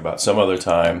can talk about some other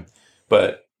time,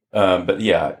 but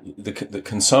yeah, the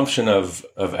consumption of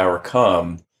our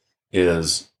cum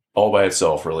is all by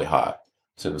itself really hot.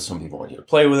 So some people want you to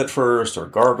play with it first or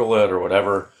gargle it or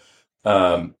whatever.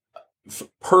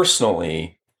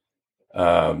 Personally,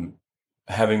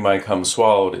 having my cum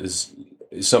swallowed is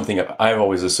something I've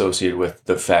always associated with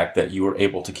the fact that you were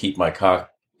able to keep my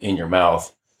cock in your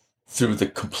mouth through the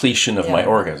completion of my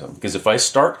orgasm. Because if I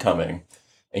start coming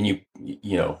and you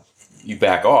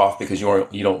back off because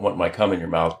you don't want my cum in your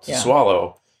mouth to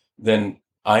swallow, then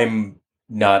I'm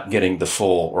not getting the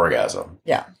full orgasm.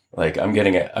 Yeah. Like I'm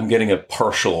getting a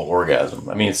partial orgasm.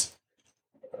 I mean,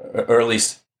 or at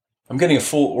least I'm getting a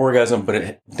full orgasm,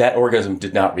 but that orgasm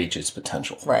did not reach its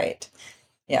potential. Right.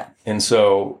 Yeah. And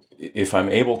so if I'm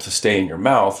able to stay in your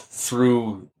mouth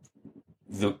through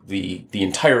the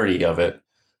entirety of it,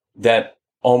 that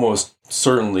almost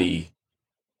certainly,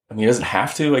 I mean, it doesn't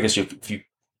have to. I guess if you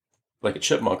like a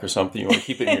chipmunk or something, you want to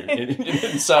keep it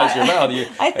inside your mouth.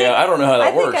 I don't know how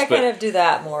that works. I think I kind of do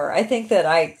that more. I think that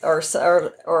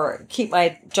or keep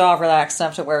my jaw relaxed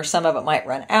enough to where some of it might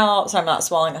run out, so I'm not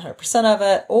swallowing 100% of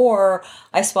it, or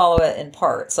I swallow it in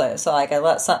parts. So like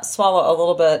I swallow a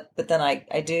little bit, but then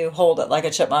I do hold it like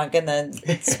a chipmunk and then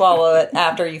swallow it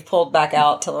after you've pulled back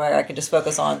out till where I can just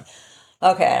focus on,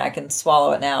 okay, I can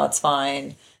swallow it now, it's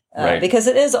fine. Right. Because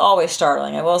it is always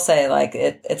startling. I will say, like,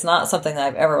 it's not something that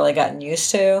I've ever really gotten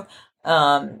used to.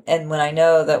 And when I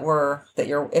know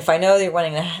if I know that you're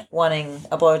wanting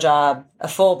a blowjob, a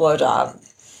full blowjob,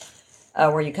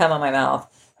 where you come on my mouth,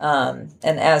 and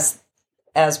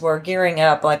as we're gearing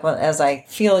up, like as I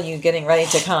feel you getting ready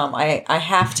to come, I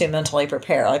have to mentally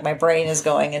prepare. Like my brain is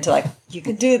going into like, you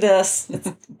can do this.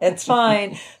 It's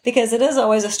fine. Because it is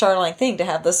always a startling thing to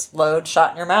have this load shot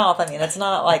in your mouth. I mean, it's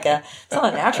not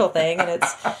a natural thing. And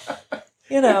it's,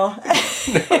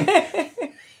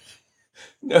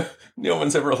 No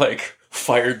one's ever like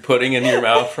fired pudding in your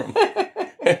mouth from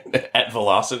at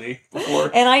velocity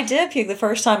before. And I did puke the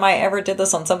first time I ever did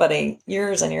this on somebody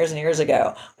years and years and years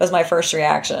ago. Was my first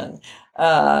reaction.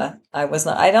 I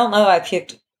don't know. I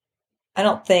puked. I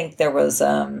don't think there was.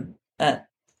 I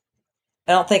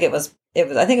don't think it was.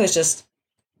 I think it was just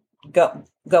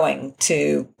going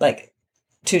to like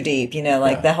too deep.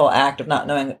 The whole act of not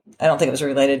knowing. I don't think it was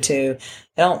related to.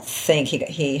 I don't think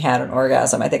he had an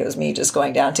orgasm. I think it was me just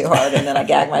going down too hard, and then I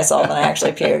gagged myself and I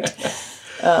actually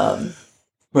puked.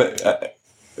 But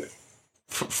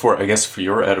for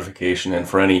your edification and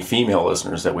for any female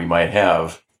listeners that we might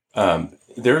have,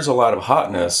 there's a lot of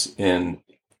hotness in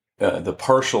the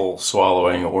partial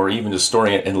swallowing or even just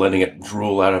storing it and letting it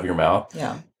drool out of your mouth.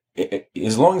 Yeah.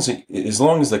 as long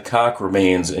as the cock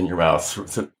remains in your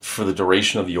mouth for the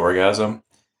duration of the orgasm,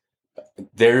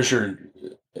 there's your,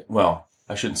 well,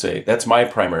 I shouldn't say that's my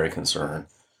primary concern.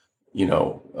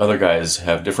 Other guys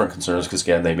have different concerns because,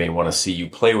 again, they may want to see you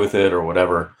play with it or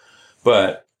whatever.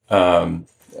 But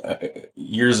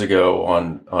years ago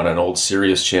on an old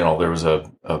Sirius channel, there was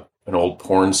an old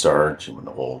porn star, she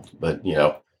wasn't old, but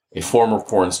a former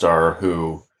porn star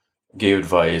who gave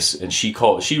advice, and she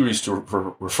used to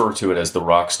refer to it as the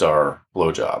rock star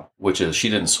blowjob, which is she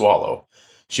didn't swallow.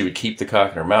 She would keep the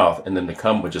cock in her mouth, and then the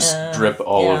cum would just drip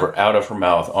all over out of her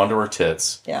mouth onto her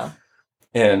tits. Yeah.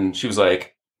 And she was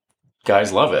like,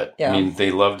 guys love it. Yeah. I mean,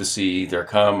 they love to see their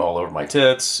cum all over my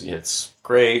tits. It's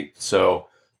great. So,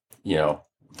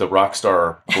 the rock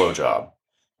star blowjob.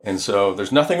 And so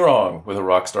there's nothing wrong with a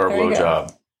rock star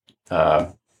blowjob,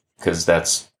 because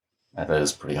that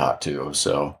is pretty hot too.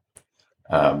 So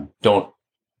don't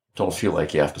feel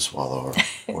like you have to swallow.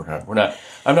 Or we're not.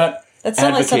 I'm not. That's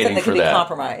definitely something that could be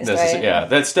compromised, right? Yeah,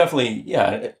 that's definitely,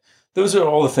 those are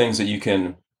all the things that you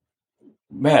can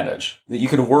manage, that you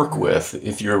can work with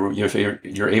if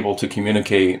you're able to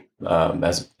communicate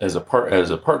as a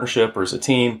partnership or as a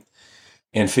team,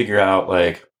 and figure out,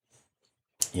 like,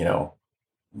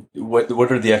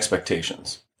 what are the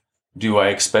expectations? Do I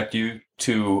expect you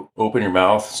to open your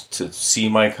mouth to see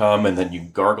my cum and then you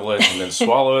gargle it and then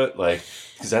swallow it? Like,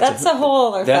 because that's a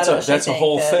whole other fetish, that's a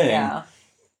whole thing. Yeah.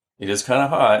 It is kind of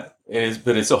hot.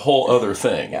 But it's a whole other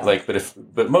thing. Yeah. Like,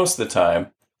 but most of the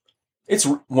time, it's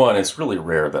really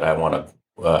rare that I want a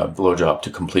blowjob to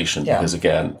completion, because,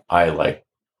 again, I like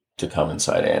to come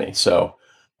inside Annie. So,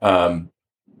 but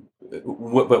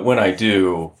when I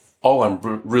do, all I'm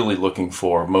really looking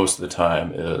for most of the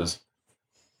time is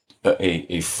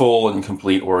a full and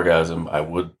complete orgasm. I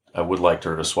would like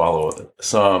her to swallow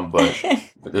some, but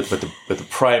the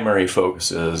primary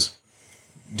focus is,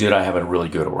 did I have a really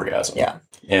good orgasm? Yeah.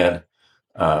 And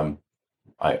I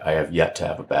have yet to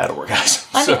have a bad orgasm.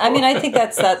 I mean, I think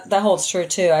that holds true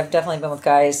too. I've definitely been with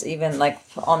guys, even like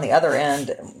on the other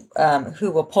end,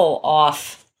 who will pull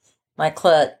off my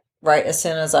clit right as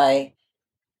soon as I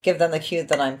give them the cue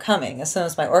that I'm coming. As soon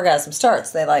as my orgasm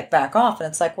starts, they back off, and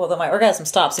it's like, well, then my orgasm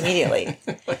stops immediately.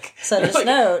 So just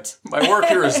note, my work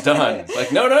here is done.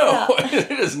 Like, no,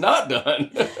 it is not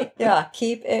done. Yeah,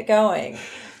 keep it going.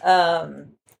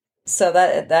 So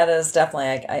that is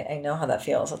definitely, I know how that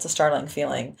feels. It's a startling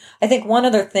feeling. I think one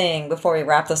other thing before we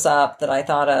wrap this up that I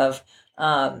thought of,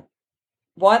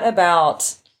 what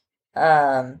about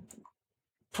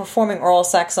performing oral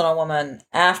sex on a woman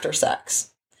after sex?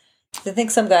 I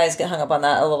think some guys get hung up on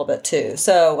that a little bit too.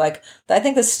 So, I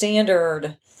think the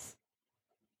standard,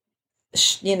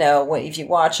 if you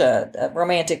watch a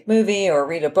romantic movie or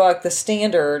read a book, the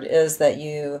standard is that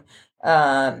you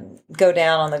go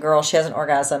down on the girl, she has an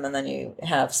orgasm, and then you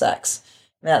have sex.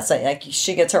 And that's like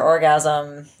she gets her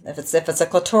orgasm. If it's a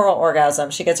clitoral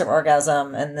orgasm, she gets her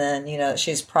orgasm, and then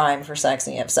she's primed for sex,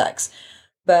 and you have sex.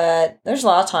 But there's a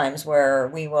lot of times where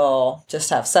we will just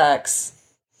have sex,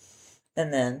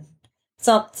 and then it's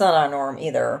not our norm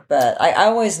either. But I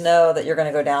always know that you're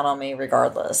going to go down on me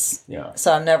regardless. Yeah.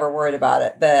 So I'm never worried about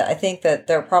it. But I think that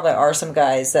there probably are some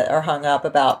guys that are hung up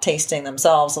about tasting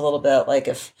themselves a little bit, like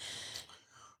if.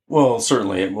 Well,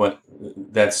 certainly,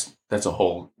 that's a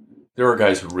whole. There are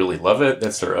guys who really love it.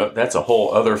 That's a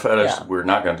whole other fetish we're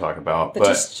not going to talk about. But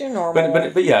just your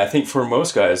normal. But yeah, I think for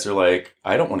most guys, they're like,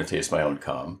 I don't want to taste my own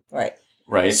cum. Right.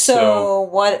 Right. So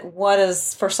what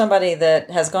is, for somebody that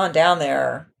has gone down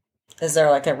there? Is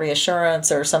there like a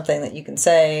reassurance or something that you can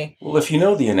say? Well, if you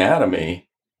know the anatomy,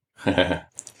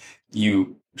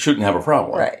 you shouldn't have a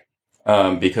problem. Right.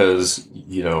 Because,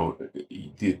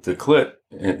 the clit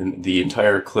and the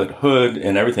entire clit hood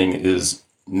and everything is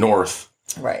north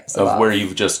of where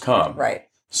you've just come. Right.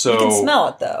 So you can smell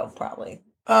it, though, probably.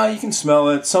 You can smell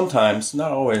it sometimes,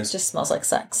 not always. It just smells like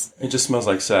sex. It just smells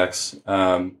like sex.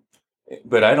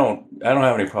 But I don't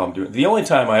have any problem doing it. The only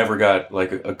time I ever got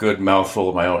like a good mouthful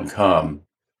of my own cum,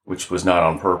 which was not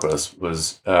on purpose,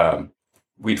 was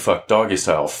we'd fuck doggy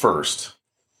style first.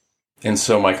 And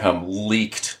so my cum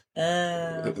leaked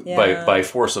by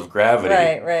force of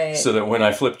gravity. Right. So that when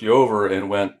I flipped you over and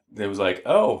went, it was like,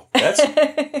 oh,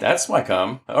 that's my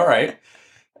cum. All right.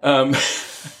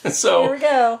 So here we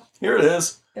go. Here it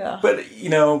is. Yeah. But,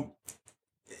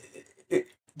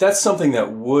 that's something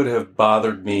that would have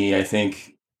bothered me, I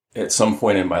think, at some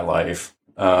point in my life,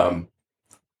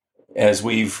 as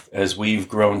we've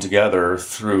grown together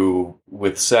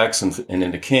with sex and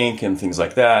into kink and things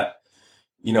like that.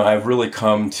 I've really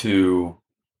come to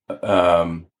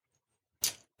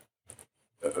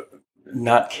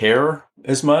not care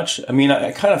as much. I mean,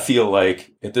 I kind of feel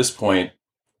like at this point,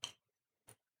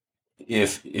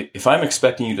 if I'm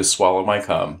expecting you to swallow my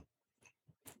cum,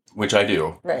 which I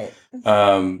do, Right.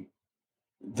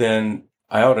 then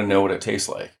I ought to know what it tastes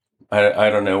like. I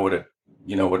don't know what it,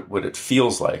 what it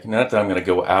feels like. Not that I'm going to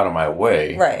go out of my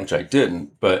way, Right. which I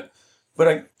didn't, but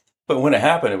when it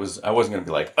happened, I wasn't going to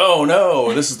be like, oh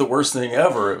no, this is the worst thing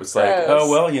ever. It was like, Gross. oh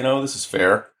well, this is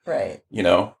fair, Right.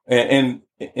 and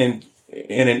in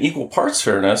equal parts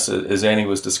fairness, as Annie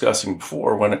was discussing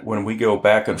before, when we go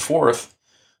back and forth,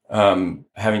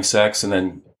 having sex, and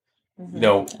then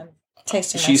I'm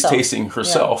tasting she's myself. tasting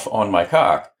herself on my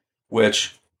cock,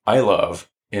 which I love,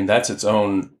 and that's its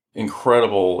own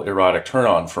incredible erotic turn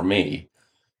on for me.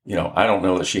 I don't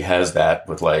know that she has that,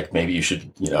 but like maybe you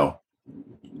should,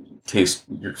 taste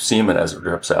your semen as it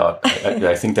drips out.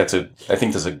 I think that's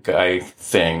a guy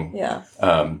thing. Yeah.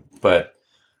 But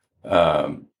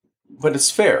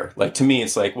it's fair. Like to me,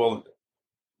 it's like, well,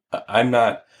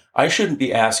 I shouldn't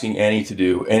be asking Annie to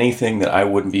do anything that I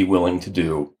wouldn't be willing to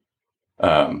do.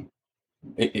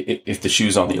 If the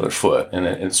shoe's on the other foot, and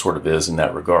it sort of is in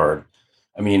that regard.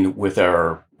 I mean, with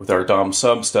our dom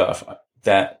sub stuff,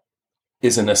 that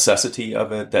is a necessity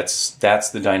of it. That's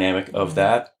the dynamic of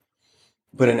that.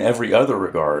 But in every other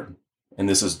regard, and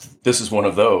this is one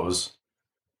of those,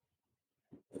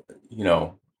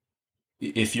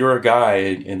 if you're a guy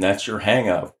and that's your hang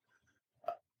up,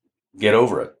 get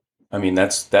over it. I mean,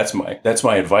 that's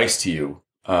my advice to you.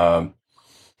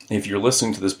 If you're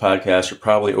listening to this podcast, you're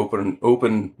probably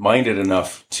open-minded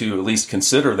enough to at least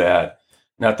consider that.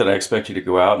 Not that I expect you to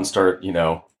go out and start,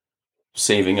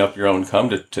 saving up your own cum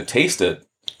to taste it,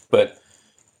 but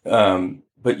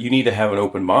you need to have an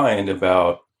open mind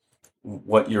about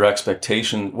what you're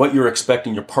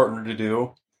expecting your partner to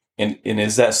do, and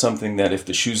is that something that if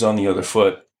the shoe's on the other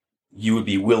foot, you would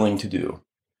be willing to do?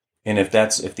 And if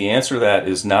the answer to that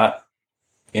is not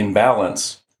in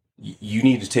balance, you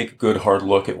need to take a good hard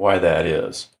look at why that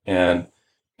is, and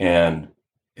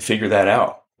figure that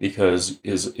out. Because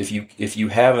if you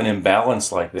have an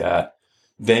imbalance like that,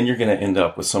 then you're going to end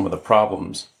up with some of the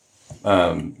problems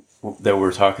that we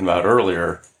were talking about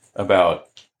earlier. About,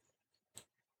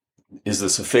 is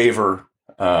this a favor?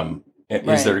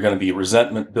 Is there going to be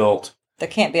resentment built? There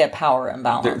can't be a power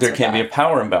imbalance. There can't be a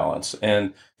power imbalance,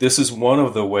 and this is one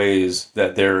of the ways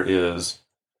that there is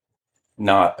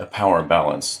not a power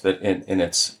imbalance. That and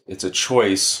it's a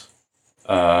choice,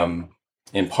 in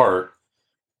part.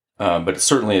 But it's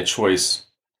certainly a choice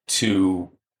to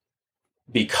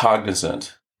be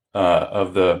cognizant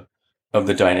of the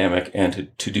dynamic,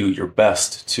 and to do your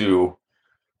best to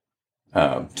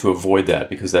avoid that,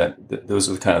 because those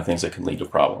are the kind of things that can lead to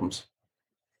problems.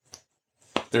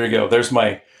 There you go. There's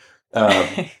my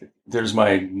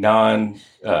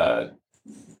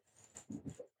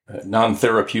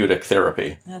non-therapeutic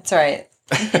therapy. That's right.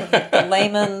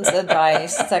 Layman's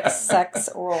advice,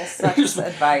 oral sex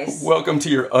advice. Welcome to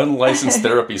your unlicensed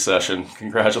therapy session.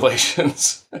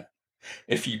 Congratulations.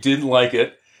 If you didn't like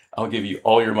it, I'll give you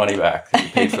all your money back that you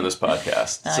paid for this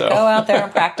podcast. Go out there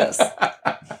and practice. All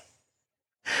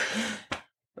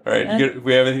right. Do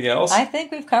we have anything else? I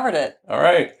think we've covered it. All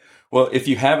right. Well, if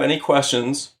you have any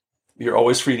questions, you're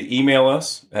always free to email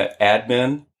us at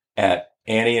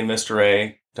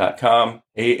admin@annieandmra.com,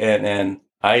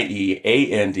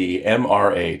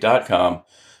 ANNIEANDMRA.com.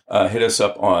 Hit us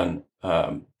up on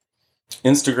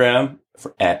Instagram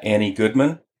at Annie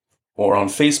Goodman, or on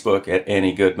Facebook at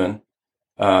Annie Goodman.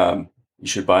 You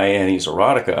should buy Annie's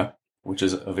Erotica, which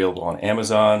is available on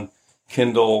Amazon,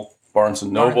 Kindle, Barnes &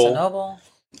 Noble.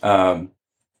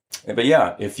 But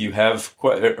yeah, if you have,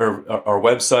 our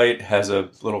website has a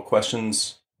little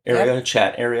questions area,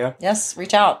 chat area. Yes,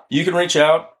 reach out. You can reach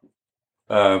out.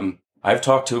 I've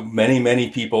talked to many, many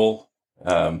people.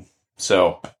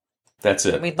 So that's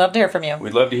it. We'd love to hear from you.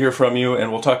 We'd love to hear from you,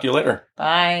 and we'll talk to you later.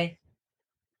 Bye.